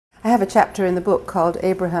I have a chapter in the book called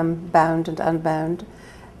Abraham Bound and Unbound,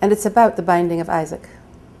 and it's about the binding of Isaac.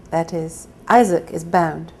 That is, Isaac is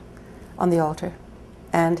bound on the altar,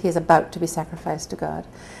 and he is about to be sacrificed to God.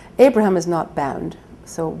 Abraham is not bound,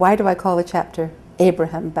 so why do I call the chapter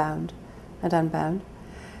Abraham Bound and Unbound?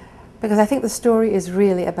 Because I think the story is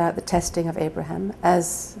really about the testing of Abraham,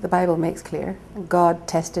 as the Bible makes clear. God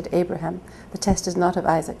tested Abraham. The test is not of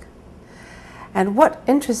Isaac. And what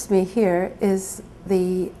interests me here is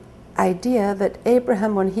the idea that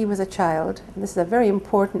Abraham, when he was a child, and this is a very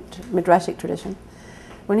important midrashic tradition,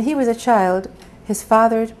 when he was a child, his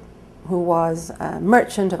father, who was a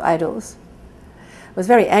merchant of idols, was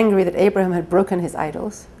very angry that Abraham had broken his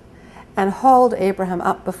idols and hauled Abraham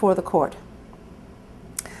up before the court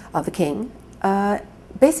of the king,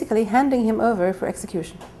 basically handing him over for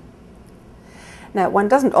execution. Now, one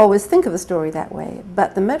doesn't always think of the story that way,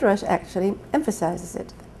 but the Midrash actually emphasizes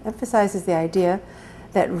it, emphasizes the idea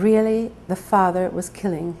that really the father was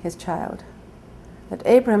killing his child. That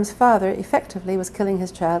Abraham's father effectively was killing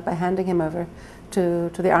his child by handing him over to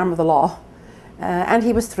the arm of the law, and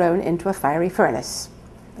he was thrown into a fiery furnace.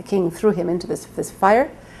 The king threw him into this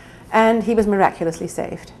fire, and he was miraculously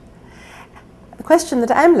saved. The question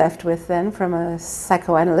that I'm left with then, from a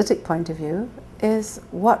psychoanalytic point of view, is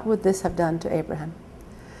what would this have done to Abraham?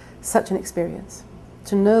 Such an experience.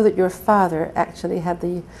 To know that your father actually had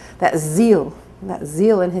that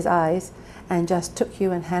zeal in his eyes, and just took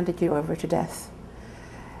you and handed you over to death.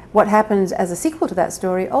 What happens as a sequel to that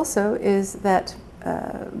story also is that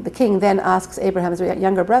the king then asks Abraham's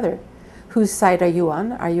younger brother, whose side are you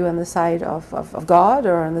on? Are you on the side of God,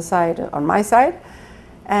 or on my side?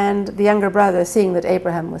 And the younger brother, seeing that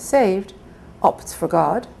Abraham was saved, opts for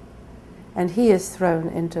God, and he is thrown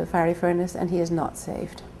into a fiery furnace, and he is not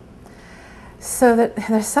saved. So that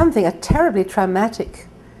there's a terribly traumatic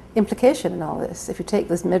implication in all this, if you take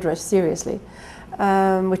this midrash seriously,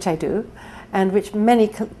 which I do, and which many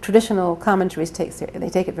traditional commentaries take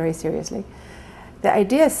it very seriously. The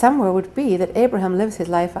idea somewhere would be that Abraham lives his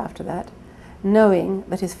life after that, knowing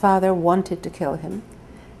that his father wanted to kill him,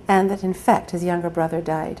 and that in fact his younger brother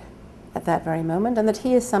died at that very moment, and that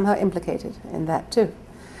he is somehow implicated in that too.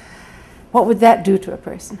 What would that do to a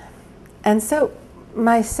person? And so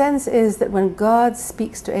my sense is that when God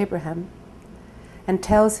speaks to Abraham and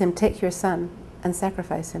tells him, take your son and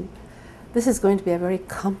sacrifice him, this is going to be a very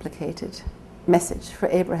complicated message for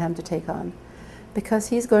Abraham to take on, because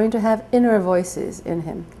he's going to have inner voices in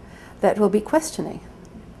him that will be questioning,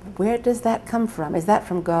 where does that come from? Is that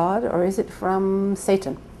from God, or is it from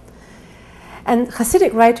Satan? And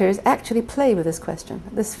Hasidic writers actually play with this question,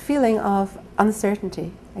 this feeling of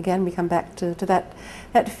uncertainty. Again, we come back to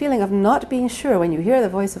that feeling of not being sure when you hear the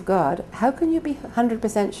voice of God. How can you be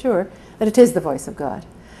 100% sure that it is the voice of God?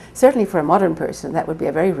 Certainly for a modern person, that would be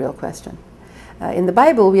a very real question. In the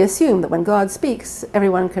Bible, we assume that when God speaks,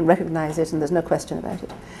 everyone can recognize it and there's no question about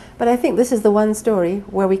it. But I think this is the one story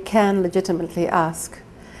where we can legitimately ask,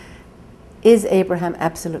 is Abraham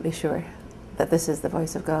absolutely sure that this is the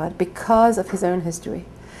voice of God because of his own history?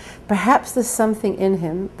 Perhaps there's something in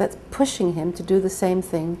him that's pushing him to do the same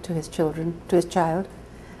thing to his children, to his child,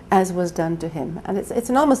 as was done to him. And it's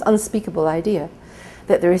an almost unspeakable idea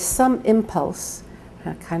that there is some impulse,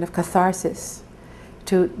 a kind of catharsis,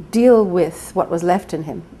 to deal with what was left in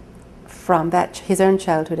him from his own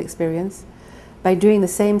childhood experience by doing the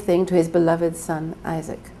same thing to his beloved son,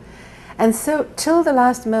 Isaac. And so, till the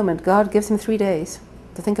last moment, God gives him 3 days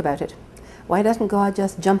to think about it. Why doesn't God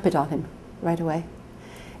just jump it on him right away?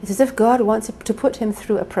 It's as if God wants to put him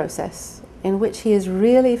through a process in which he is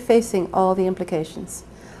really facing all the implications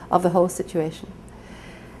of the whole situation.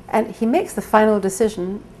 And he makes the final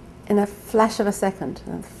decision in a flash of a second.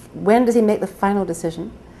 When does he make the final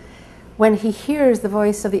decision? When he hears the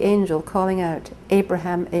voice of the angel calling out,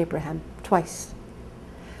 Abraham, Abraham, twice.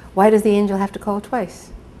 Why does the angel have to call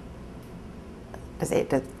twice?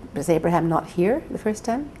 Does Abraham not hear the first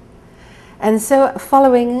time? And so,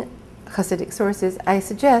 following Hasidic sources, I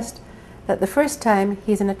suggest that the first time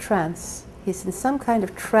he's in a trance. He's in some kind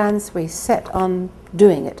of trance where he's set on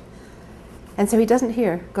doing it. And so he doesn't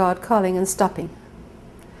hear God calling and stopping.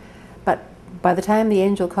 But by the time the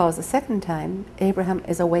angel calls the second time, Abraham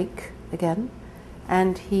is awake again,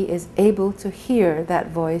 and he is able to hear that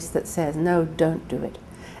voice that says, no, don't do it.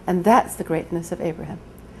 And that's the greatness of Abraham,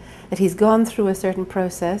 that he's gone through a certain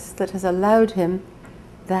process that has allowed him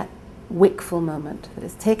that wakeful moment, that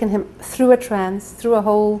has taken him through a trance, through a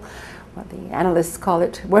whole, what the analysts call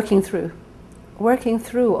it, working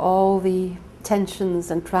through all the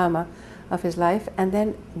tensions and trauma of his life, and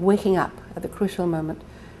then waking up at the crucial moment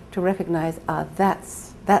to recognize,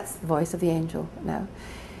 that's the voice of the angel now.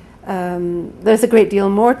 There's a great deal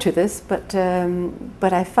more to this, but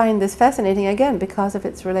I find this fascinating again because of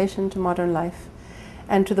its relation to modern life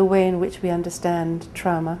and to the way in which we understand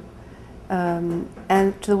trauma,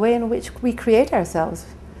 and to the way in which we create ourselves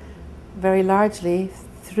very largely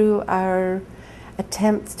through our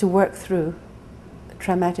attempts to work through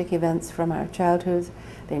traumatic events from our childhoods.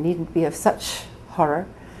 They needn't be of such horror,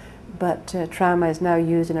 but trauma is now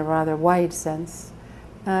used in a rather wide sense.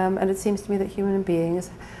 And it seems to me that human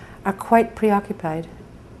beings are quite preoccupied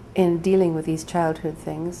in dealing with these childhood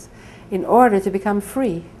things in order to become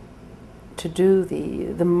free to do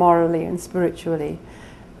the morally and spiritually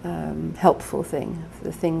helpful thing,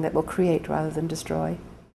 the thing that will create rather than destroy.